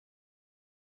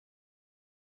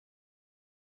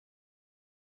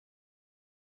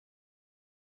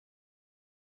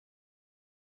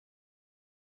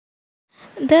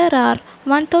There are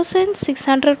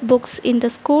 1,600 books in the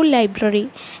school library,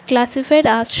 classified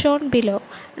as shown below.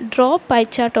 Draw pie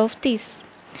chart of these.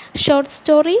 Short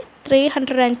story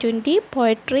 320,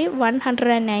 poetry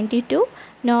 192,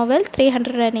 novel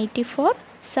 384,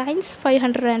 science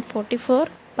 544,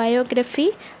 biography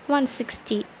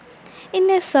 160. In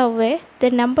a survey, the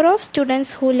number of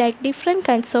students who like different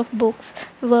kinds of books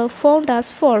were found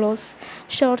as follows.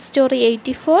 Short story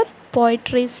 84,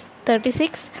 poetry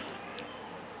 36,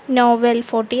 novel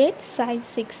 48, science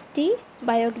 60,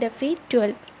 biography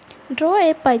 12. Draw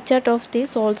a pie chart of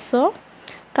this also.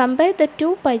 Compare the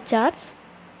two pie charts.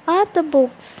 Are the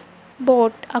books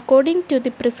bought according to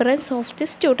the preference of the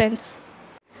students?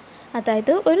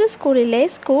 അതായത് ഒരു സ്കൂളിലെ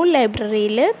school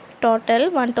ലൈബ്രറിയിൽ total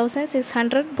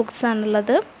 1,600 books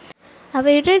ആണുള്ളത്.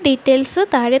 അവയുടെ details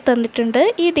താഴെ തന്നിട്ടുണ്ട്.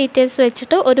 ഈ details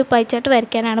വെച്ചിട്ട് ഒരു പൈ ചാർട്ട്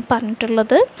വരയ്ക്കാനാണ്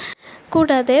പറഞ്ഞിട്ടുള്ളത്.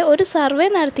 കൂടാതെ ഒരു സർവേ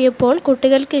നടത്തിയപ്പോൾ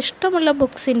കുട്ടികൾക്ക് ഇഷ്ടമുള്ള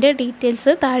ബുക്സിൻ്റെ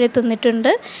ഡീറ്റെയിൽസ് താഴെ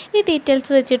തന്നിട്ടുണ്ട്. ഈ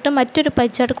ഡീറ്റെയിൽസ് വെച്ചിട്ട് മറ്റൊരു പൈ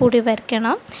ചാർട്ട് കൂടി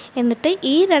വരയ്ക്കണം. എന്നിട്ട്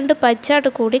ഈ രണ്ട് പൈ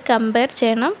ചാർട്ട് കൂടി കമ്പയർ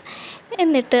ചെയ്യണം.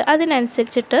 എന്നിട്ട്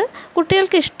അതിനനുസരിച്ചിട്ട്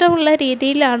കുട്ടികൾക്ക് ഇഷ്ടമുള്ള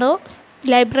രീതിയിലാണോ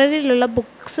ലൈബ്രറിയിലുള്ള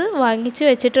ബുക്സ് വാങ്ങിച്ച്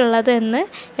വെച്ചിട്ടുള്ളത് എന്ന്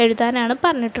എഴുതാനാണ്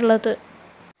പറഞ്ഞിട്ടുള്ളത്.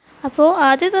 അപ്പോൾ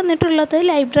ആദ്യം തന്നിട്ടുള്ളത്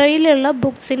ലൈബ്രറിയിലുള്ള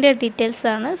ബുക്സിൻ്റെ ഡീറ്റെയിൽസ്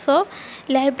ആണ്. സോ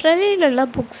ലൈബ്രറിയിലുള്ള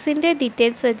ബുക്സിൻ്റെ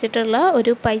ഡീറ്റെയിൽസ് വെച്ചിട്ടുള്ള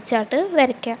ഒരു പൈ ചാർട്ട്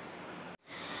വരയ്ക്കാം.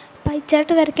 പൈ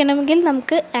ചാർട്ട് വരയ്ക്കണമെങ്കിൽ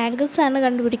നമുക്ക് ആംഗിൾസ് ആണ്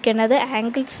കണ്ടുപിടിക്കേണ്ടത്.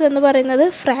 ആംഗിൾസ് എന്ന് പറയുന്നത്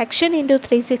ഫ്രാക്ഷൻ ഇൻറ്റു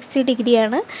 360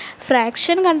 ഡിഗ്രിയാണ്.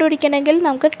 ഫ്രാക്ഷൻ കണ്ടുപിടിക്കണമെങ്കിൽ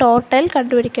നമുക്ക് ടോട്ടൽ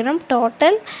കണ്ടുപിടിക്കണം.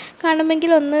 ടോട്ടൽ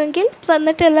കാണുമെങ്കിൽ ഒന്നുമെങ്കിൽ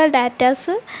തന്നിട്ടുള്ള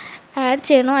ഡാറ്റാസ് ആഡ്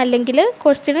ചെയ്യണം, അല്ലെങ്കിൽ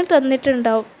ക്വസ്റ്റ്യനിൽ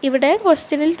തന്നിട്ടുണ്ടാവും. ഇവിടെ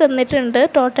ക്വസ്റ്റ്യനിൽ തന്നിട്ടുണ്ട്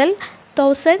ടോട്ടൽ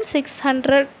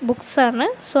 1,600 ബുക്സാണ്.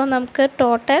 സോ നമുക്ക്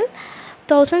ടോട്ടൽ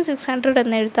 1,600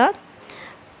 എന്ന് എഴുതാം.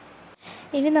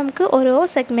 ഇനി നമുക്ക് ഓരോ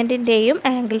സെഗ്മെൻറ്റിൻ്റെയും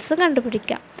ആംഗിൾസ്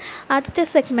കണ്ടുപിടിക്കാം. ആദ്യത്തെ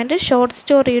സെഗ്മെൻറ്റ് ഷോർട്ട്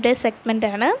സ്റ്റോറിയുടെ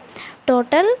സെഗ്മെൻറ്റാണ്.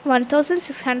 ടോട്ടൽ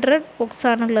 1,600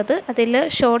 ബുക്സാണുള്ളത്. അതിൽ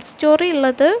ഷോർട്ട് സ്റ്റോറി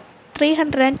ഉള്ളത്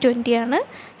 320 ആണ്.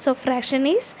 So fraction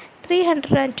is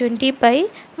 320 by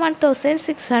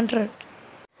 1,600.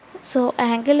 So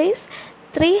angle is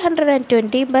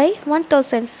 320 by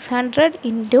 1,600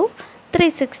 into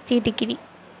 360 degree.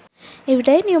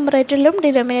 ഇവിടെ ന്യൂമറേറ്ററിലും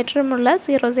ഡിനോമിനേറ്ററിലുമുള്ള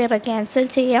 0 ക്യാൻസൽ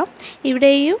ചെയ്യാം.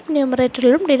 ഇവിടെയും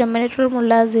ന്യൂമറേറ്ററിലും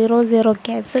ഡിനോമിനേറ്ററിലുമുള്ള 0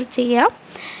 ക്യാൻസൽ ചെയ്യാം.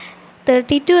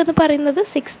 32 എന്ന് പറയുന്നത്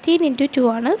 16 into 2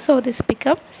 ആണ്. So this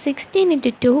become 16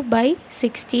 into 2 by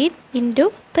 16 into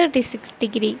 36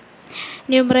 degree.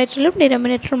 ന്യൂമറേറ്ററിലും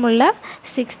ഡിനോമിനേറ്ററിലുമുള്ള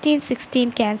 16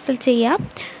 cancel ചെയ്യാം.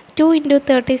 2 into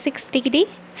 36 ഡിഗ്രി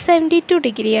 72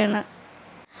 ഡിഗ്രിയാണ്.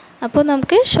 അപ്പോൾ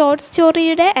നമുക്ക് ഷോർട്ട്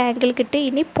സ്റ്റോറിയുടെ ആംഗിൾ കിട്ടി.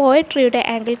 ഇനി പോയട്രിയുടെ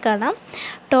ആംഗിൾ കാണാം.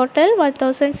 ടോട്ടൽ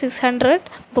 1,600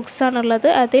 ബുക്സാണുള്ളത്.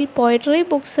 അതിൽ പോയട്രി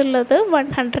ബുക്സ് ഉള്ളത്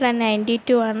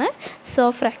 192 ആണ്. So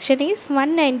fraction is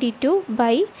 192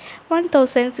 by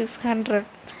 1,600.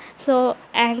 So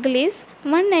angle is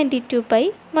 192 by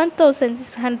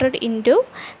 1,600 into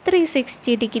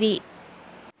 360 degree.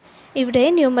 ഇവിടെ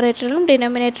ന്യൂമറേറ്ററിലും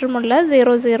ഡിനോമിനേറ്ററിലുമുള്ള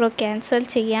 0 ക്യാൻസൽ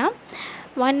ചെയ്യാം.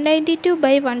 192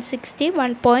 by 160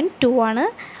 1.2 ആണ്.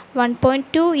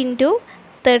 1.2 into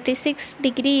 36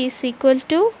 degree is equal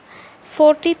to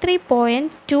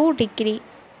 43.2 degree.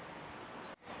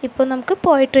 ഇപ്പോൾ നമുക്ക്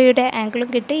പോയട്രിയുടെ ആംഗിളും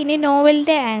കിട്ടി. ഇനി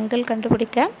നോവലിൻ്റെ ആംഗിൾ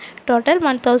കണ്ടുപിടിക്കാം. ടോട്ടൽ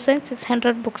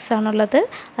 1,600 ബുക്സാണുള്ളത്.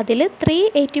 അതിൽ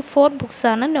 384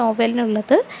 ബുക്സാണ്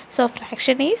നോവലിനുള്ളത്. So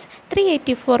fraction is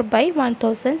 384 by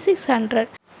 1,600.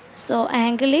 So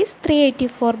angle is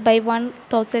 384 by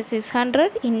 1,600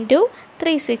 into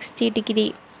 360 degree.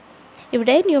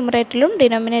 ഇവിടെ ന്യൂമറേറ്ററിലും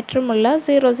ഡിനോമിനേറ്ററിലുമുള്ള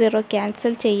 0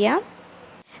 ക്യാൻസൽ ചെയ്യാം.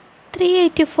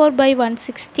 384 by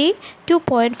 160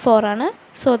 2.4 ആണ്.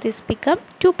 So this become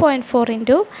 2.4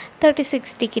 into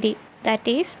 36 degree, that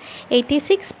is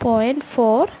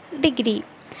 86.4 degree.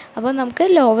 അപ്പോൾ നമുക്ക്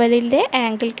നോവലിൻ്റെ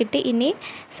ആംഗിൾ കിട്ടി. ഇനി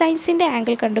സയൻസിൻ്റെ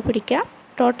ആംഗിൾ കണ്ടുപിടിക്കാം.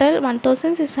 ടോട്ടൽ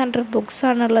 1,600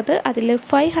 ബുക്സാണുള്ളത്. അതിൽ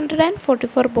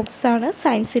 544 ബുക്സാണ്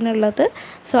സയൻസിനുള്ളത്.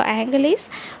 So angle is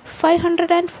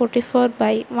 544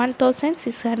 by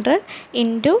 1,600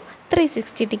 into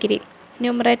 360 degree.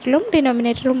 ന്യൂമറേറ്ററിലും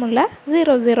ഡിനോമിനേറ്ററിലുമുള്ള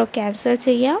 0 cancel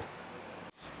ചെയ്യാം.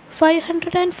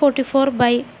 544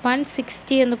 by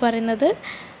 160 എന്ന് പറയുന്നത്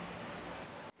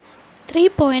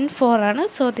 3.4 ആണ്.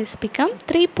 So this become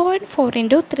 3.4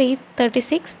 into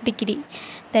 336 degree,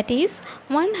 that is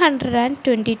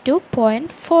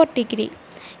 122.4 degree.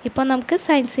 ഇപ്പോൾ നമുക്ക്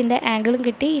സയൻസിൻ്റെ ആംഗിളും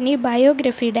കിട്ടി. ഇനി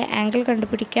ബയോഗ്രഫിയുടെ ആംഗിൾ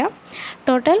കണ്ടുപിടിക്കാം.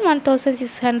 ടോട്ടൽ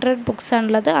 1,600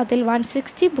 ബുക്സാണുള്ളത്. അതിൽ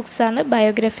 160 ബുക്സാണ്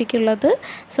ബയോഗ്രഫിക്കുള്ളത്.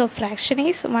 So fraction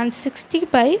is 160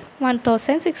 by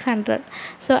 1,600.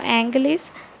 So angle is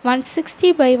 160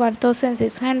 by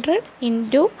 1,600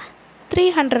 into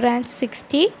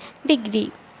 360 degree.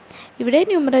 ഇവിടെ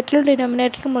ന്യൂമറേറ്ററിലും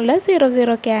ഡിനോമിനേറ്ററിലുമുള്ള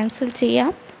 0 ക്യാൻസൽ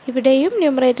ചെയ്യാം. ഇവിടെയും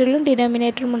ന്യൂമറേറ്ററിലും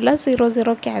ഡിനോമിനേറ്ററിലുമുള്ള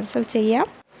 0 ക്യാൻസൽ ചെയ്യാം.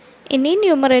 ഇനി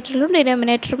ന്യൂമറേറ്ററിലും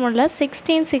ഡിനോമിനേറ്ററിലുമുള്ള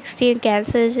 16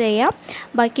 ക്യാൻസൽ ചെയ്യാം.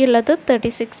 ബാക്കിയുള്ളത്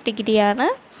 36 ഡിഗ്രിയാണ്.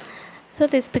 So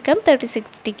this become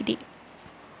 36 degree.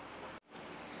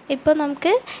 ഇപ്പോൾ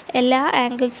നമുക്ക് എല്ലാ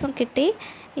ആംഗിൾസും കിട്ടി.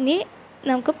 ഇനി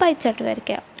നമുക്ക് പൈ ചാർട്ട്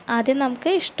വരയ്ക്കാം. ആദ്യം നമുക്ക്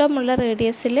ഇഷ്ടമുള്ള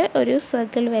റേഡിയസിൽ ഒരു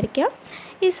സർക്കിൾ വരയ്ക്കാം.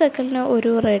 ഈ സർക്കിളിന്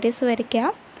ഒരു റേഡിയസ് വരയ്ക്കാം.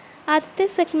 ആദ്യത്തെ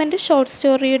സെഗ്മെൻറ്റ് ഷോർട്ട്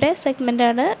സ്റ്റോറിയുടെ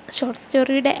സെഗ്മെൻറ്റാണ്. ഷോർട്ട്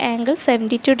സ്റ്റോറിയുടെ ആംഗിൾ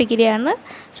 72 ഡിഗ്രിയാണ്.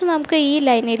 സോ നമുക്ക് ഈ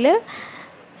ലൈനിൽ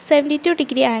 72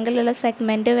 ഡിഗ്രി ആംഗിളുള്ള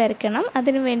സെഗ്മെൻറ്റ് വരയ്ക്കണം.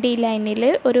 അതിനുവേണ്ടി ഈ ലൈനിൽ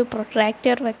ഒരു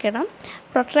പ്രൊട്രാക്ടർ വെക്കണം.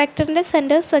 പ്രൊട്രാക്ടറിൻ്റെ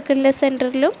സെൻറ്റർ സർക്കിളിൻ്റെ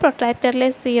സെൻറ്ററിലും പ്രൊട്രാക്ടറിലെ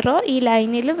 0 ഈ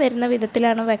ലൈനിലും വരുന്ന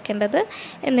വിധത്തിലാണ് വെക്കേണ്ടത്.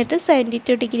 എന്നിട്ട്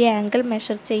 72 ഡിഗ്രി ആംഗിൾ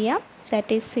മെഷർ ചെയ്യാം.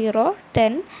 ദാറ്റ് ഈസ് 0,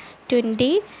 10,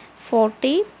 20,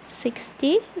 40,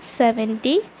 60,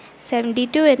 70,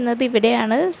 72 വരുന്നത്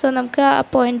ഇവിടെയാണ്. സോ നമുക്ക് ആ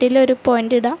പോയിൻറ്റിൽ ഒരു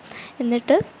പോയിൻ്റ് ഇടാം.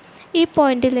 എന്നിട്ട് ഈ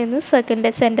പോയിൻറ്റിൽ നിന്ന്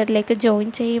സർക്കിളിൻ്റെ സെൻറ്ററിലേക്ക് ജോയിൻ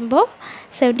ചെയ്യുമ്പോൾ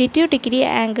 72 ഡിഗ്രി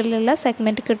ആംഗിളിലുള്ള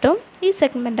സെഗ്മെൻറ്റ് കിട്ടും. ഈ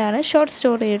സെഗ്മെൻറ്റാണ് ഷോർട്ട്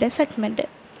സ്റ്റോറിയുടെ സെഗ്മെൻറ്റ്.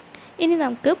 ഇനി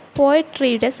നമുക്ക്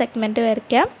പോയട്രിയുടെ സെഗ്മെൻറ്റ്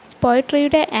വരയ്ക്കാം.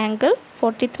 പോയട്രിയുടെ ആംഗിൾ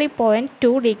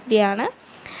 43.2 ഡിഗ്രിയാണ്.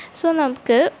 സോ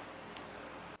നമുക്ക്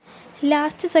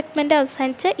ലാസ്റ്റ് സെഗ്മെൻറ്റ്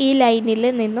അവസാനിച്ച ഈ ലൈനിൽ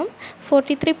നിന്നും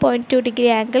 43.2 ഡിഗ്രി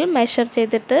ആംഗിൾ മെഷർ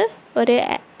ചെയ്തിട്ട് ഒരു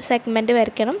സെഗ്മെൻറ്റ്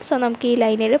വരയ്ക്കണം. സോ നമുക്ക് ഈ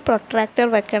ലൈനിൽ പ്രൊട്രാക്ടർ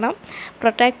വെക്കണം.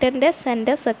 പ്രൊട്രാക്ടറിൻ്റെ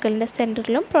സെൻറ്റർ സർക്കിളിൻ്റെ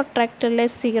സെൻറ്ററിലും പ്രൊട്രാക്ടറിലെ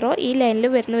 0 ഈ ലൈനിൽ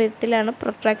വരുന്ന വിധത്തിലാണ്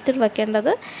പ്രൊട്രാക്ടർ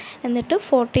വെക്കേണ്ടത്. എന്നിട്ട്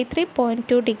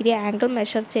 43.2 ഡിഗ്രി ആംഗിൾ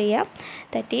മെഷർ ചെയ്യാം.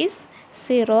 ദാറ്റ് ഈസ്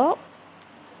 0,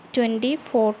 20,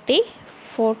 40,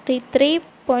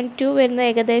 43.2 വരുന്ന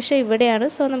ഏകദേശം ഇവിടെയാണ്.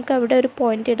 സോ നമുക്ക് അവിടെ ഒരു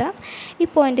പോയിൻ്റ് ഇടാം. ഈ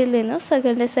പോയിൻറ്റിൽ നിന്ന്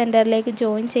സർക്കിളിൻ്റെ സെൻറ്ററിലേക്ക്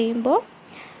ജോയിൻ ചെയ്യുമ്പോൾ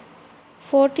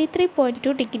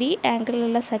 43.2 ഡിഗ്രി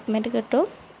ആംഗിളുള്ള സെഗ്മെൻറ്റ് കിട്ടും.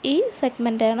 ഈ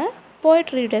സെഗ്മെൻറ്റാണ്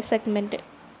പോയട്രിയുടെ സെഗ്മെൻറ്റ്.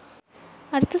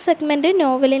 അടുത്ത സെഗ്മെൻറ്റ്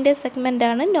നോവലിൻ്റെ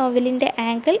സെഗ്മെൻറ്റാണ്. നോവലിൻ്റെ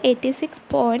ആംഗിൾ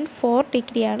 86.4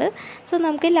 ഡിഗ്രിയാണ്. സോ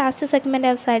നമുക്ക് ലാസ്റ്റ് സെഗ്മെൻറ്റ്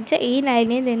അവസാനിച്ച ഈ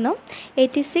ലൈനിൽ നിന്നും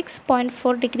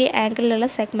 86.4 ഡിഗ്രി ആംഗിളിലുള്ള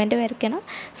സെഗ്മെൻറ്റ് വരയ്ക്കണം.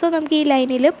 സോ നമുക്ക് ഈ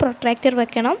ലൈനിൽ പ്രൊട്രാക്ടർ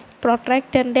വെക്കണം.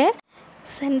 പ്രൊട്രാക്ടറിൻ്റെ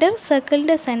സെൻറ്റർ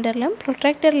സർക്കിളിൻ്റെ സെൻറ്ററിലും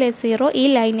പ്രൊട്രാക്ടറിലെ 0 ഈ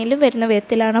ലൈനിലും വരുന്ന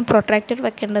വിധത്തിലാണ് പ്രൊട്രാക്ടർ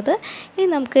വെക്കേണ്ടത്. ഇനി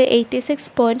നമുക്ക്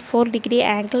 86.4 ഡിഗ്രി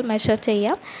ആംഗിൾ മെഷർ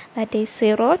ചെയ്യാം. ദാറ്റ് ഈസ്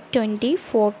 0, 20,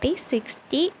 40,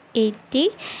 60, 80,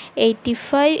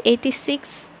 85,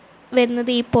 86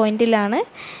 വരുന്നത് ഈ പോയിൻറ്റിലാണ്.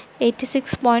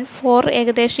 86.4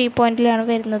 ഏകദേശം ഈ പോയിൻറ്റിലാണ്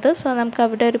വരുന്നത്. സോ നമുക്ക്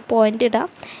അവിടെ ഒരു പോയിൻ്റ് ഇടാം.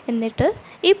 എന്നിട്ട്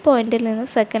ഈ പോയിൻറ്റിൽ നിന്ന്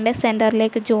സെക്കൻഡിൻ്റെ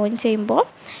സെൻറ്ററിലേക്ക് ജോയിൻ ചെയ്യുമ്പോൾ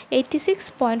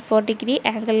 86.4 ഡിഗ്രി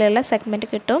ആംഗിളിലുള്ള സെഗ്മെൻറ്റ്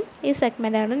കിട്ടും. ഈ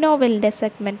സെഗ്മെൻറ്റാണ് നോവലിൻ്റെ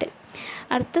സെഗ്മെൻറ്റ്.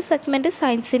 അടുത്ത സെഗ്മെൻറ്റ്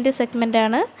സയൻസിൻ്റെ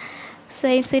സെഗ്മെൻറ്റാണ്.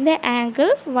 സയൻസിൻ്റെ ആംഗിൾ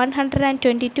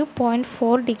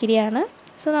 122.4 ഡിഗ്രിയാണ്.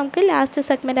 സോ നമുക്ക് ലാസ്റ്റ്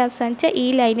സെഗ്മെൻറ്റ് അവസാനിച്ച ഈ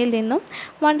ലൈനിൽ നിന്നും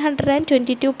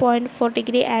 122.4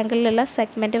 ഡിഗ്രി ആംഗിളിലുള്ള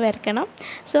സെഗ്മെൻറ്റ് വരയ്ക്കണം.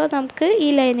 സോ നമുക്ക് ഈ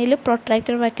ലൈനിൽ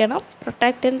പ്രൊട്രാക്ടർ വെക്കണം.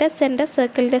 പ്രൊട്രാക്ടറിൻ്റെ സെൻറ്റർ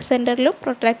സർക്കിളിൻ്റെ സെൻറ്ററിലും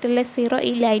പ്രൊട്രാക്ടറിലെ 0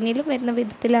 ഈ ലൈനിലും വരുന്ന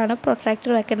വിധത്തിലാണ്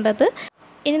പ്രൊട്രാക്ടർ വെക്കേണ്ടത്.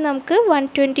 ഇനി നമുക്ക്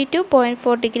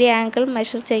 122.4 ഡിഗ്രി ആംഗിൾ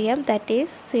മെഷർ ചെയ്യാം. ദാറ്റ്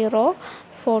ഈസ് 0,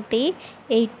 40,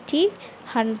 80,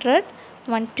 100,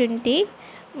 120,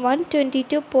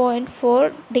 122.4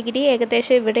 ഡിഗ്രി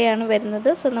ഏകദേശം ഇവിടെയാണ് വരുന്നത്.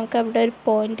 സോ നമുക്ക് അവിടെ ഒരു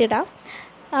പോയിൻ്റ് ഇടാം.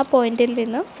 ആ പോയിൻറ്റിൽ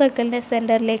നിന്നും സർക്കിളിൻ്റെ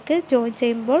സെൻറ്ററിലേക്ക് ജോയിൻ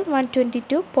ചെയ്യുമ്പോൾ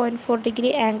 122.4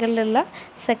 ഡിഗ്രി ആംഗിളിലുള്ള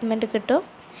സെഗ്മെൻറ്റ് കിട്ടും.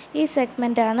 ഈ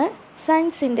സെഗ്മെൻറ്റാണ്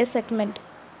സയൻസിൻ്റെ സെഗ്മെൻറ്റ്.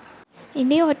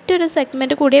 ഇനി ഒറ്റൊരു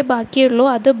സെഗ്മെൻറ്റ് കൂടിയേ ബാക്കിയുള്ളൂ.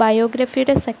 അത്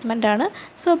ബയോഗ്രഫിയുടെ സെഗ്മെൻറ്റാണ്.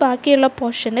 സോ ബാക്കിയുള്ള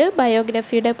പോർഷന്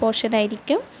ബയോഗ്രഫിയുടെ പോർഷൻ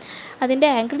ആയിരിക്കും. അതിൻ്റെ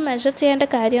ആംഗിൾ മെഷർ ചെയ്യേണ്ട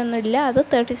കാര്യമൊന്നുമില്ല. അത്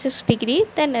 36 ഡിഗ്രി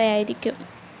തന്നെ ആയിരിക്കും.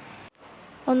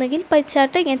 ഒന്നുകിൽ പൈ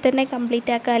ചാർട്ട് ഇങ്ങനെ തന്നെ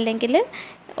കംപ്ലീറ്റ് ആക്കുക, അല്ലെങ്കിൽ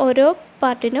ഓരോ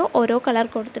പാർട്ടിനും ഓരോ കളർ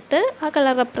കൊടുത്തിട്ട് ആ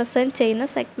കളർ റെപ്രസെൻറ്റ് ചെയ്യുന്ന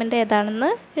സെഗ്മെൻറ്റ് ഏതാണെന്ന്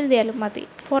എഴുതിയാലും മതി.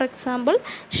 ഫോർ എക്സാമ്പിൾ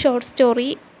ഷോർട്ട് സ്റ്റോറി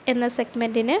എന്ന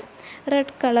സെഗ്മെൻറ്റിന്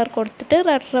റെഡ് കളർ കൊടുത്തിട്ട്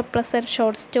റെഡ് റെപ്രസെൻറ്റ്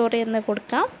ഷോർട്ട് സ്റ്റോറി എന്ന്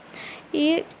കൊടുക്കാം. ഈ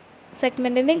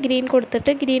സെഗ്മെൻറ്റിന് ഗ്രീൻ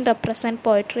കൊടുത്തിട്ട് ഗ്രീൻ റെപ്രസെൻറ്റ്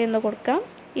പോയട്രി എന്ന് കൊടുക്കാം.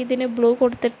 ഇതിന് ബ്ലൂ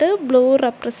കൊടുത്തിട്ട് ബ്ലൂ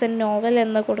റെപ്രസെൻറ്റ് നോവൽ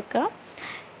എന്ന് കൊടുക്കാം.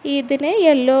 ഇതിന്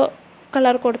യെല്ലോ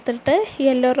കളർ കൊടുത്തിട്ട്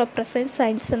യെല്ലോ റെപ്രസെൻറ്റ്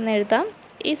സയൻസ് എന്ന് എഴുതാം.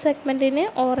 ഈ സെഗ്മെൻറ്റിന്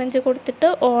ഓറഞ്ച് കൊടുത്തിട്ട്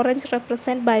ഓറഞ്ച്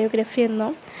റെപ്രസെൻറ്റ് ബയോഗ്രഫി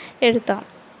എന്നും എഴുതാം.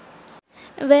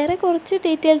 വേറെ കുറച്ച്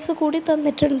ഡീറ്റെയിൽസ് കൂടി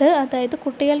തന്നിട്ടുണ്ട്. അതായത്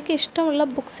കുട്ടികൾക്ക് ഇഷ്ടമുള്ള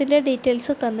ബുക്സിൻ്റെ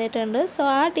ഡീറ്റെയിൽസ് തന്നിട്ടുണ്ട്. സോ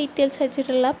ആ ഡീറ്റെയിൽസ്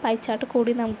വെച്ചിട്ടുള്ള പൈ ചാർട്ട്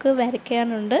കൂടി നമുക്ക്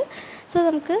വരയ്ക്കാനുണ്ട്. സോ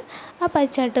നമുക്ക് ആ പൈ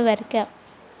ചാർട്ട് വരയ്ക്കാം.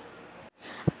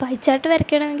 പൈ ചാർട്ട്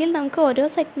വരയ്ക്കണമെങ്കിൽ നമുക്ക് ഓരോ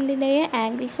സെഗ്മെൻറ്റിൻ്റെയും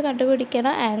ആംഗിൾസ്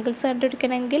കണ്ടുപിടിക്കണം. ആംഗിൾസ്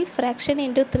കണ്ടുപിടിക്കണമെങ്കിൽ ഫ്രാക്ഷൻ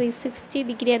ഇൻറ്റു 360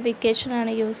 ഡിഗ്രി എന്ന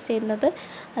ഇക്വേഷനാണ് യൂസ് ചെയ്യുന്നത്.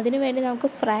 അതിനുവേണ്ടി നമുക്ക്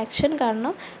ഫ്രാക്ഷൻ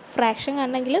കാണണം. ഫ്രാക്ഷൻ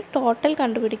കാണണമെങ്കിൽ ടോട്ടൽ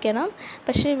കണ്ടുപിടിക്കണം.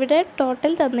 പക്ഷേ ഇവിടെ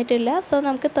ടോട്ടൽ തന്നിട്ടില്ല. സോ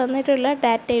നമുക്ക് തന്നിട്ടുള്ള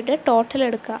ഡാറ്റയുടെ ടോട്ടൽ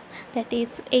എടുക്കാം. ദാറ്റ്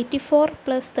ഈസ് 84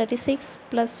 + 36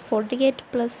 + 48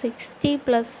 + 60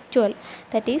 + 12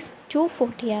 ദാറ്റ് ഈസ്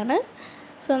 240 ആണ്.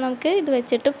 സോ നമുക്ക് ഇത്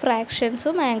വെച്ചിട്ട്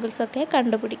ഫ്രാക്ഷൻസും ആംഗിൾസൊക്കെ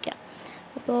കണ്ടുപിടിക്കാം.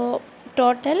 അപ്പോൾ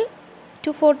ടോട്ടൽ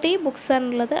 240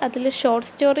 ബുക്സാണുള്ളത്. അതിൽ ഷോർട്ട്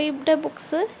സ്റ്റോറിയുടെ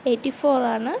ബുക്സ് 84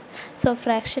 ആണ്. So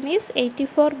fraction is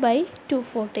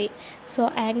 84/240. So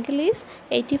angle is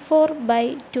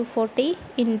 84/240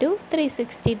 into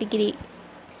 360 degree.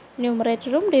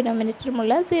 ന്യൂമറേറ്ററും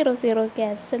ഡിനോമിനേറ്ററുമുള്ള 00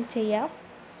 cancel ചെയ്യാം.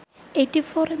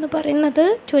 84 എന്ന് പറയുന്നത്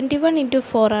 21 ×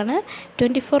 4 ആണ്.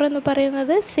 24 എന്ന്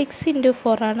പറയുന്നത് 6 ×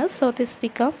 4 ആണ്. So this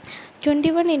become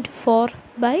 21 ×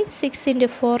 4/6 ×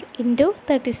 4 into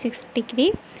 36 degree.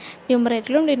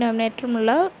 ന്യൂമറേറ്ററും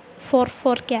ഡിനോമിനേറ്ററുമുള്ള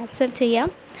 4 cancel ചെയ്യാം.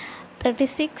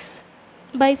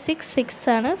 36/6 6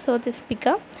 ആണ്. So this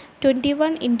become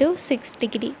 21 × 6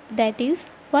 degree that is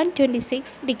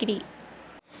 126 degree.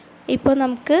 ഇപ്പോൾ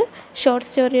നമുക്ക് ഷോർട്ട്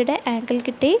സ്റ്റോറിയുടെ ആംഗിൾ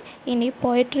കിട്ടി. ഇനി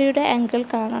പോയട്രിയുടെ ആംഗിൾ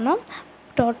കാണണം.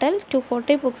 ടോട്ടൽ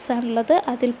 240 ബുക്സാണുള്ളത്.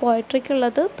 അതിൽ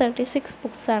പോയട്രിക്കുള്ളത് 36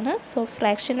 ബുക്സാണ്. So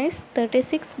fraction is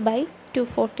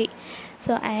 36/240.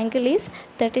 So angle is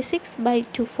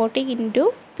 36/240 into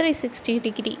 360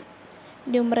 degree.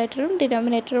 ന്യൂമറേറ്ററും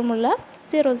ഡിനോമിനേറ്ററുമുള്ള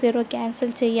 00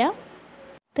 cancel ചെയ്യാം.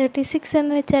 36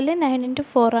 എന്ന് വെച്ചാൽ 9 ×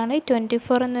 4 ആണ്.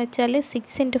 24 എന്ന് വെച്ചാൽ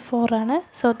 6 × 4 ആണ്.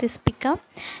 So this become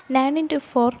 9 ×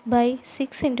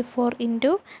 4/6 × 4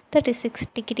 into 36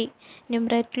 degree.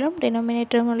 ന്യൂമറേറ്ററിലും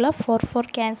ഡിനോമിനേറ്ററുമുള്ള 4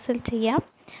 cancel ചെയ്യാം.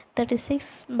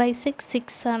 36/6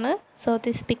 6 ആണ്. So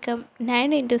this become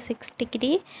 9 × 6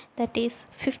 degree that is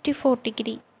 54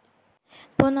 degree.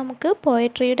 ഇപ്പോൾ നമുക്ക്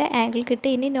പോയട്രിയുടെ ആംഗിൾ കിട്ടി.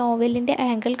 ഇനി നോവലിൻ്റെ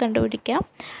ആംഗിൾ കണ്ടുപിടിക്കാം.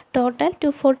 ടോട്ടൽ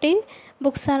 240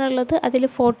 ബുക്സാണുള്ളത്. അതിൽ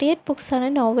 48 ബുക്സാണ്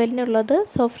നോവലിനുള്ളത്.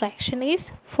 So fraction is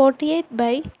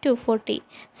 48/240.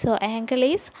 So angle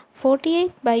is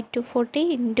 48/240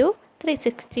 into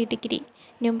 360 degree.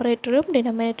 ന്യൂമറേറ്ററും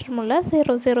ഡിനോമിനേറ്ററുമുള്ള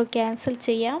 00 cancel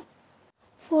ചെയ്യാം.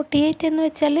 48 എന്ന്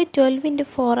വെച്ചാൽ 12 ×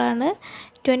 4 ആണ്.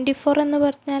 24 എന്ന്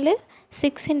പറഞ്ഞാൽ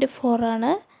 6 × 4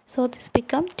 ആണ്. So this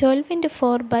become 12 ×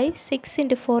 4/6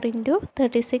 × 4 into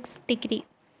 36 degree.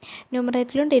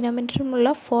 ന്യൂമറേറ്ററിലും ഡിനോമിനേറ്ററുമുള്ള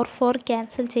 4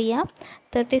 cancel ചെയ്യാം.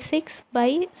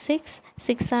 36/6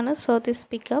 6 ആണ്. So this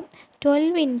become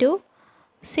 12 ×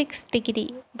 6 degree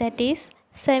that is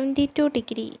 72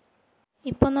 degree.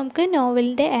 ഇപ്പോൾ നമുക്ക്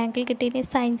നോവലിൻ്റെ ആംഗിൾ കിട്ടി. ഇനി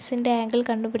സയൻസിൻ്റെ ആംഗിൾ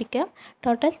കണ്ടുപിടിക്കാം.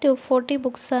 ടോട്ടൽ 240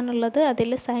 ബുക്സാണുള്ളത്. അതിൽ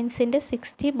സയൻസിൻ്റെ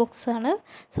 60 ബുക്സാണ്.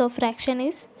 So fraction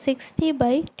is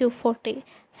 60/240.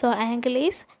 So angle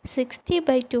is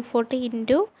 60/240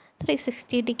 into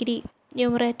 360 degree.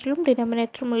 ന്യൂമറേറ്ററും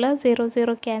ഡിനോമിനേറ്ററുമുള്ള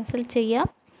 00 cancel ചെയ്യാം.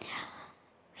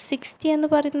 60 എന്ന്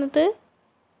പറയുന്നത്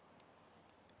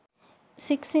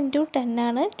 6 × 10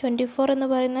 ആണ്. 24 എന്ന്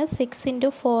പറയുന്നത് 6 ×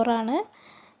 4 ആണ്.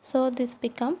 So this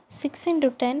become 6 ×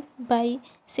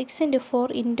 10/6 × 4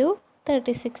 into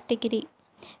 36 degree.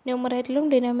 ന്യൂമറേറ്ററിലും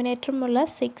ഡിനോമിനേറ്ററുമുള്ള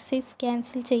 6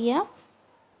 cancel ചെയ്യാം.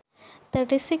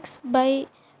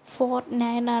 36/4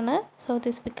 9 ആണ്. So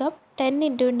this become 10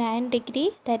 × 9 degree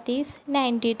that is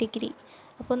 90 degree.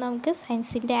 അപ്പോൾ നമുക്ക്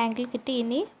സയൻസിൻ്റെ ആംഗിൾ കിട്ടി.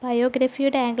 ഇനി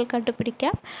ബയോഗ്രഫിയുടെ ആംഗിൾ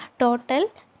കണ്ടുപിടിക്കാം. ടോട്ടൽ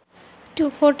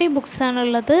 240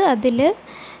 ബുക്സാണുള്ളത്. അതിൽ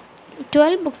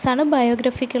 12 ബുക്സാണ്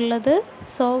ബയോഗ്രഫിക്കുള്ളത്.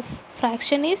 So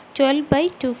fraction is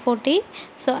 12/240.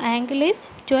 So angle is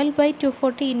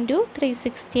 12/240 into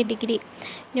 360 degree.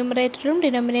 ന്യൂമറേറ്ററും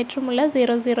ഡിനോമിനേറ്ററുമുള്ള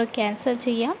 00 cancel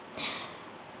ചെയ്യാം.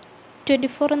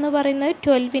 24 എന്ന് പറയുന്നത്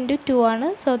 12 × 2 ആണ്.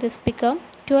 So this become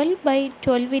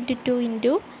 12/12 × 2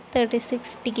 into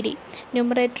 36 degree.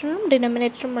 ന്യൂമറേറ്ററും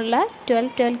ഡിനോമിനേറ്ററുമുള്ള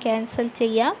 12 cancel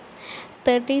ചെയ്യാം.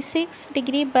 36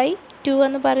 ഡിഗ്രി/2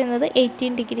 എന്ന് പറയുന്നത്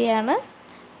 18 ഡിഗ്രിയാണ്.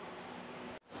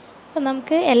 അപ്പോൾ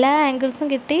നമുക്ക് എല്ലാ ആംഗിൾസും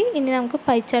കിട്ടി. ഇനി നമുക്ക്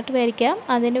പൈ ചാർട്ട് വരയ്ക്കാം.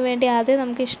 അതിനുവേണ്ടി ആദ്യം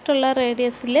നമുക്ക് ഇഷ്ടമുള്ള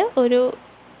റേഡിയസിൽ ഒരു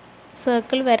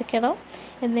സർക്കിൾ വരയ്ക്കണം.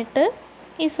 എന്നിട്ട്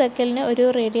ഈ സർക്കിളിന് ഒരു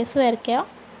റേഡിയസ് വരയ്ക്കാം.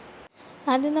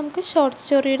 ആദ്യം നമുക്ക് ഷോർട്ട്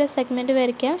സ്റ്റോറിയുടെ സെഗ്മെൻറ്റ്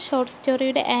വരയ്ക്കാം. ഷോർട്ട്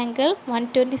സ്റ്റോറിയുടെ ആംഗിൾ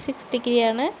 126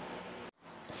 ഡിഗ്രിയാണ്.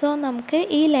 സോ നമുക്ക്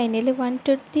ഈ ലൈനിൽ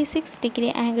 126 ഡിഗ്രി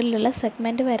ആംഗിളിലുള്ള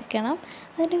സെഗ്മെൻറ്റ് വരയ്ക്കണം.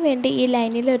 അതിനുവേണ്ടി ഈ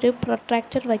ലൈനിൽ ഒരു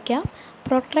പ്രൊട്രാക്ടർ വയ്ക്കാം.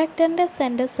 പ്രൊട്രാക്ടറിൻ്റെ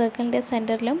സെൻറ്റർ സർക്കിളിൻ്റെ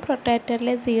സെൻറ്ററിലും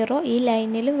പ്രൊട്രാക്ടറിലെ 0 ഈ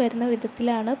ലൈനിലും വരുന്ന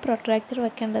വിധത്തിലാണ് പ്രൊട്രാക്ടർ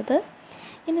വെക്കേണ്ടത്.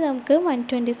 ഇനി നമുക്ക്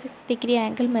 126 ഡിഗ്രി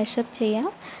ആംഗിൾ മെഷർ ചെയ്യാം.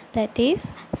 ദാറ്റ് ഈസ്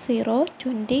 0,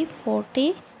 20, 40,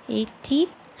 80,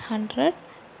 100,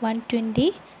 120,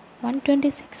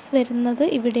 126 വരുന്നത്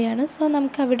ഇവിടെയാണ്. സോ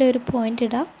നമുക്ക് അവിടെ ഒരു പോയിൻ്റ്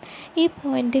ഇടാം. ഈ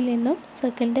പോയിന്റിൽ നിന്നും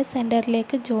സർക്കിളിൻ്റെ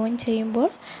സെൻറ്ററിലേക്ക് ജോയിൻ ചെയ്യുമ്പോൾ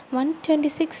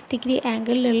 126 ഡിഗ്രി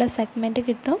ആംഗിളിലുള്ള സെഗ്മെൻറ്റ്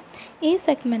കിട്ടും. ഈ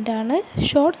സെഗ്മെൻറ്റാണ്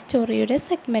ഷോർട്ട് സ്റ്റോറിയുടെ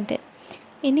സെഗ്മെൻറ്റ്.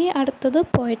 ഇനി അടുത്തത്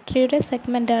പോയട്രിയുടെ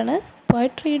സെഗ്മെൻറ്റാണ്.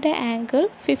 പോയട്രിയുടെ ആംഗിൾ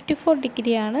 54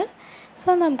 ഡിഗ്രിയാണ്. സോ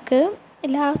നമുക്ക്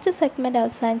ലാസ്റ്റ് സെഗ്മെൻറ്റ്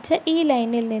അവസാനിച്ച ഈ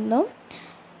ലൈനിൽ നിന്നും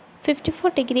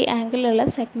 54 ഡിഗ്രി ആംഗിളുള്ള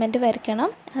സെഗ്മെൻറ്റ് വരയ്ക്കണം.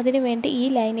 അതിനുവേണ്ടി ഈ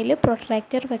ലൈനിൽ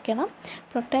പ്രൊട്രാക്ടർ വെക്കണം.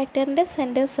 പ്രൊട്രാക്ടറിൻ്റെ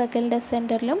സെൻറ്റർ സർക്കിളിൻ്റെ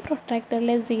സെൻറ്ററിലും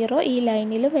പ്രൊട്രാക്ടറിലെ 0 ഈ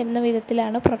ലൈനിൽ വരുന്ന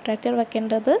വിധത്തിലാണ് പ്രൊട്രാക്ടർ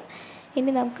വെക്കേണ്ടത്.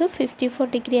 ഇനി നമുക്ക് 54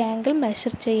 ഡിഗ്രി ആംഗിൾ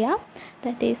മെഷർ ചെയ്യാം.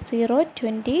 ദാറ്റ് ഈസ് 0,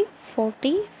 20,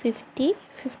 40, 50,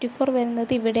 54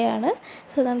 വരുന്നത് ഇവിടെയാണ്.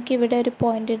 സോ നമുക്ക് ഇവിടെ ഒരു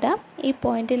പോയിൻ്റ് ഇടാം. ഈ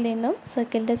പോയിൻറ്റിൽ നിന്നും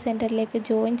സർക്കിളിൻ്റെ സെൻറ്ററിലേക്ക്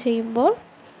ജോയിൻ ചെയ്യുമ്പോൾ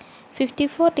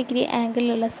 54 ഡിഗ്രി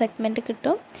ആംഗിളുള്ള സെഗ്മെൻറ്റ്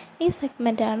കിട്ടും. ഈ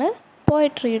സെഗ്മെൻറ്റാണ്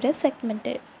പോയട്രിയുടെ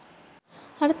സെഗ്മെൻറ്റ്.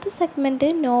 അടുത്ത സെഗ്മെൻറ്റ്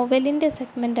നോവലിൻ്റെ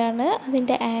സെഗ്മെൻറ്റാണ്.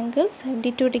 അതിൻ്റെ ആംഗിൾ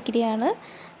 72 ഡിഗ്രിയാണ്.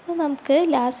 അപ്പോൾ നമുക്ക്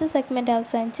ലാസ്റ്റ് സെഗ്മെൻറ്റ്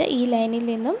അവസാനിച്ച ഈ ലൈനിൽ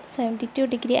നിന്നും 72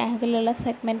 ഡിഗ്രി ആംഗിളുള്ള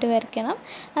സെഗ്മെൻറ്റ് വരയ്ക്കണം.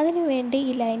 അതിനുവേണ്ടി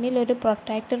ഈ ലൈനിൽ ഒരു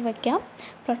പ്രൊട്രാക്ടർ വയ്ക്കാം.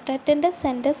 പ്രൊട്രാക്ടറിൻ്റെ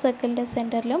സെൻറ്റർ സർക്കിളിൻ്റെ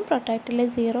സെൻറ്ററിലും പ്രൊട്രാക്ടറിലെ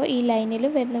 0 ഈ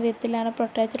ലൈനിലും വരുന്ന വിധത്തിലാണ്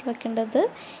പ്രൊട്രാക്ടർ വെക്കേണ്ടത്.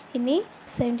 ഇനി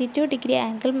 72 ഡിഗ്രി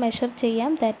ആംഗിൾ മെഷർ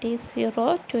ചെയ്യാം. ദാറ്റ് ഈസ് 0,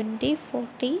 20,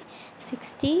 40,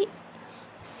 60,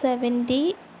 70,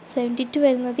 72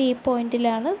 വരുന്നത് ഈ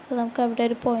പോയിൻറ്റിലാണ്. സോ നമുക്ക് അവിടെ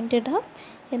ഒരു പോയിൻ്റ് ഇടാം.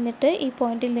 എന്നിട്ട് ഈ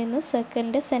പോയിൻറ്റിൽ നിന്ന്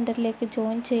സർക്കിളിൻ്റെ സെൻറ്ററിലേക്ക്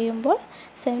ജോയിൻ ചെയ്യുമ്പോൾ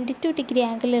 72 ഡിഗ്രി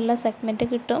ആംഗിളുള്ള സെഗ്മെൻറ്റ്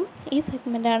കിട്ടും. ഈ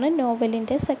സെഗ്മെൻറ്റാണ്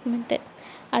നോവലിൻ്റെ സെഗ്മെൻറ്റ്.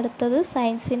 അടുത്തത്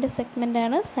സയൻസിൻ്റെ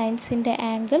സെഗ്മെൻറ്റാണ്. സയൻസിൻ്റെ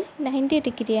ആംഗിൾ 90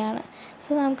 ഡിഗ്രിയാണ്. സോ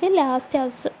നമുക്ക്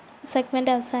ലാസ്റ്റ്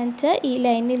സെഗ്മെൻറ്റ് അവസാനിച്ച ഈ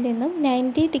ലൈനിൽ നിന്നും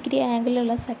 90 ഡിഗ്രി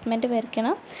ആംഗിളുള്ള സെഗ്മെൻറ്റ്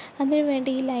വരയ്ക്കണം.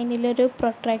 അതിനുവേണ്ടി ഈ ലൈനിലൊരു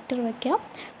പ്രൊട്രാക്ടർ വയ്ക്കാം.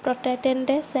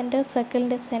 പ്രൊട്രാക്ടറിൻ്റെ സെൻറ്റർ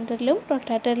സർക്കിളിൻ്റെ സെൻറ്ററിലും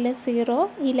പ്രൊട്രാക്ടറിലെ 0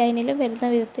 ഈ ലൈനിലും വരുന്ന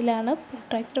വിധത്തിലാണ്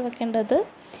പ്രൊട്രാക്ടർ വെക്കേണ്ടത്.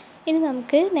 ഇനി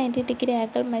നമുക്ക് 90 ഡിഗ്രി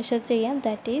ആംഗിൾ മെഷർ ചെയ്യാം.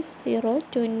 ദാറ്റ് ഈസ് 0,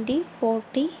 20,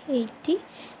 40, 80,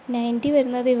 90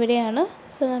 വരുന്നത് ഇവിടെയാണ്.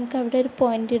 സോ നമുക്ക് അവിടെ ഒരു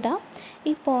പോയിൻ്റ് ഇടാം.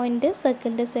 ഈ പോയിൻ്റ്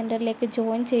സർക്കിളിൻ്റെ സെൻറ്ററിലേക്ക്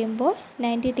ജോയിൻ ചെയ്യുമ്പോൾ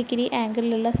 90 ഡിഗ്രി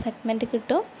ആംഗിളിലുള്ള സെഗ്മെൻറ്റ്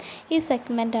കിട്ടും. ഈ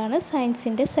സെഗ്മെൻറ്റാണ്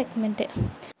സയൻസിൻ്റെ സെഗ്മെൻറ്റ്.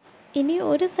 ഇനി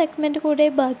ഒരു സെഗ്മെൻറ്റ് കൂടെ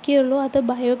ബാക്കിയുള്ളൂ. അത്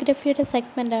ബയോഗ്രഫിയുടെ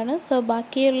സെഗ്മെൻറ്റാണ്. സോ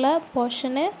ബാക്കിയുള്ള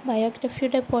പോർഷന്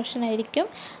ബയോഗ്രഫിയുടെ പോർഷൻ ആയിരിക്കും.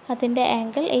 അതിൻ്റെ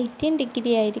ആംഗിൾ 18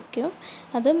 ഡിഗ്രി ആയിരിക്കും.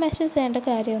 അത് മെഷർ ചെയ്യേണ്ട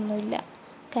കാര്യമൊന്നുമില്ല.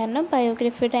 കാരണം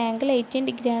ബയോഗ്രഫിയുടെ ആംഗിൾ 18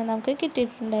 ഡിഗ്രിയാണ് നമുക്ക്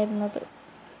കിട്ടിയിട്ടുണ്ടായിരുന്നത്.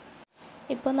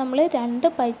 ഇപ്പോൾ നമ്മൾ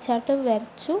 2 പൈ ചാർട്ട്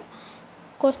വരച്ചു.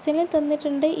 ക്വസ്റ്റ്യനിൽ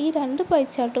തന്നിട്ടുണ്ട് ഈ 2 പൈ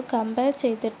ചാർട്ടും കമ്പയർ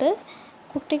ചെയ്തിട്ട്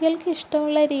കുട്ടികൾക്ക്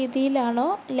ഇഷ്ടമുള്ള രീതിയിലാണോ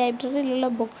ലൈബ്രറിയിലുള്ള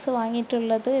ബുക്സ്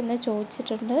വാങ്ങിയിട്ടുള്ളത് എന്ന്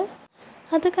ചോദിച്ചിട്ടുണ്ട്.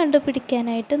 അത്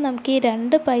കണ്ടുപിടിക്കാനായിട്ട് നമുക്ക് ഈ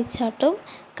 2 പൈ ചാർട്ടും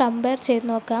കമ്പയർ ചെയ്ത്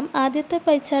നോക്കാം. ആദ്യത്തെ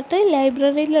പൈ ചാർട്ട്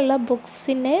ലൈബ്രറിയിലുള്ള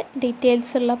ബുക്സിൻ്റെ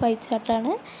ഡീറ്റെയിൽസ് ഉള്ള പൈ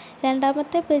ചാർട്ടാണ്.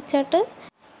 രണ്ടാമത്തെ പൈ ചാർട്ട്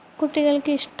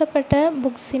കുട്ടികൾക്ക് ഇഷ്ടപ്പെട്ട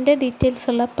ബുക്സിൻ്റെ ഡീറ്റെയിൽസ്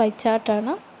ഉള്ള പൈ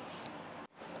ചാർട്ടാണ്.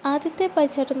 ആദ്യത്തെ പൈ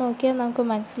ചാർട്ട് നോക്കിയാൽ നമുക്ക്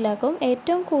മനസ്സിലാകും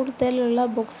ഏറ്റവും കൂടുതലുള്ള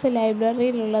ബുക്സ്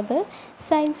ലൈബ്രറിയിലുള്ളത്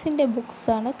സയൻസിൻ്റെ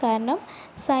ബുക്സാണ്. കാരണം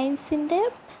സയൻസിൻ്റെ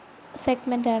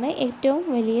സെഗ്മെൻറ്റാണ് ഏറ്റവും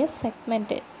വലിയ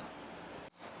സെഗ്മെൻറ്റ്.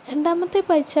 രണ്ടാമത്തെ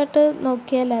പൈ ചാർട്ട്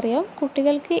നോക്കിയാൽ അറിയാം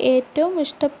കുട്ടികൾക്ക് ഏറ്റവും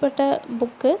ഇഷ്ടപ്പെട്ട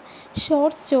ബുക്ക്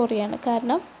ഷോർട്ട് സ്റ്റോറിയാണ്.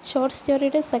 കാരണം ഷോർട്ട്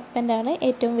സ്റ്റോറിയുടെ സെഗ്മെൻറ്റാണ്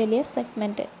ഏറ്റവും വലിയ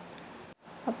സെഗ്മെൻറ്റ്.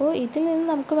 അപ്പോൾ ഇതിൽ നിന്ന്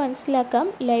നമുക്ക് മനസ്സിലാക്കാം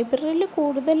ലൈബ്രറിയിൽ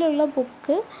കൂടുതലുള്ള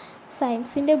ബുക്ക്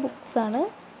സയൻസിൻ്റെ ബുക്സാണ്.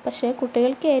 പക്ഷേ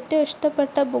കുട്ടികൾക്ക് ഏറ്റവും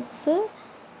ഇഷ്ടപ്പെട്ട ബുക്സ്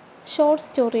ഷോർട്ട്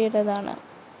സ്റ്റോറിയുടേതാണ്.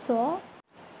 സോ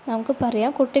നമുക്ക്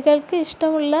പറയാം കുട്ടികൾക്ക്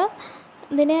ഇഷ്ടമുള്ള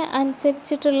ഇതിനെ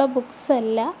അനുസരിച്ചിട്ടുള്ള ബുക്സ്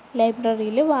അല്ല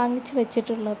ലൈബ്രറിയിൽ വാങ്ങിച്ച്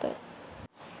വെച്ചിട്ടുള്ളത്.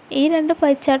 ഈ 2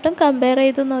 പൈ ചാർട്ടും കമ്പയർ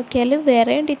ചെയ്ത് നോക്കിയാൽ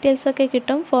വേറെയും ഡീറ്റെയിൽസൊക്കെ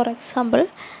കിട്ടും. ഫോർ എക്സാമ്പിൾ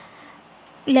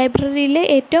ലൈബ്രറിയിൽ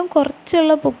ഏറ്റവും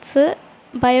കുറച്ചുള്ള ബുക്സ്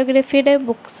ബയോഗ്രഫിയുടെ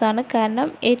ബുക്സാണ്.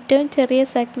 കാരണം ഏറ്റവും ചെറിയ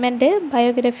സെഗ്മെൻറ്റ്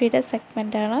ബയോഗ്രഫിയുടെ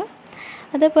സെഗ്മെൻറ്റാണ്.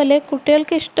 അതേപോലെ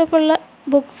കുട്ടികൾക്ക് ഇഷ്ടമുള്ള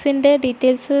ബുക്സിൻ്റെ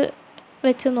ഡീറ്റെയിൽസ്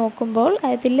വെച്ച് നോക്കുമ്പോൾ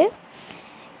അതിൽ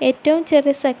ഏറ്റവും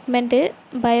ചെറിയ സെഗ്മെൻറ്റ്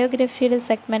ബയോഗ്രഫിയുടെ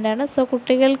സെഗ്മെൻറ്റാണ്. സോ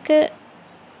കുട്ടികൾക്ക്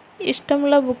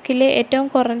ഇഷ്ടമുള്ള ബുക്കിൽ ഏറ്റവും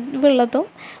കുറവുള്ളതും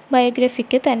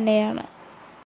ബയോഗ്രഫിക്ക് തന്നെയാണ്.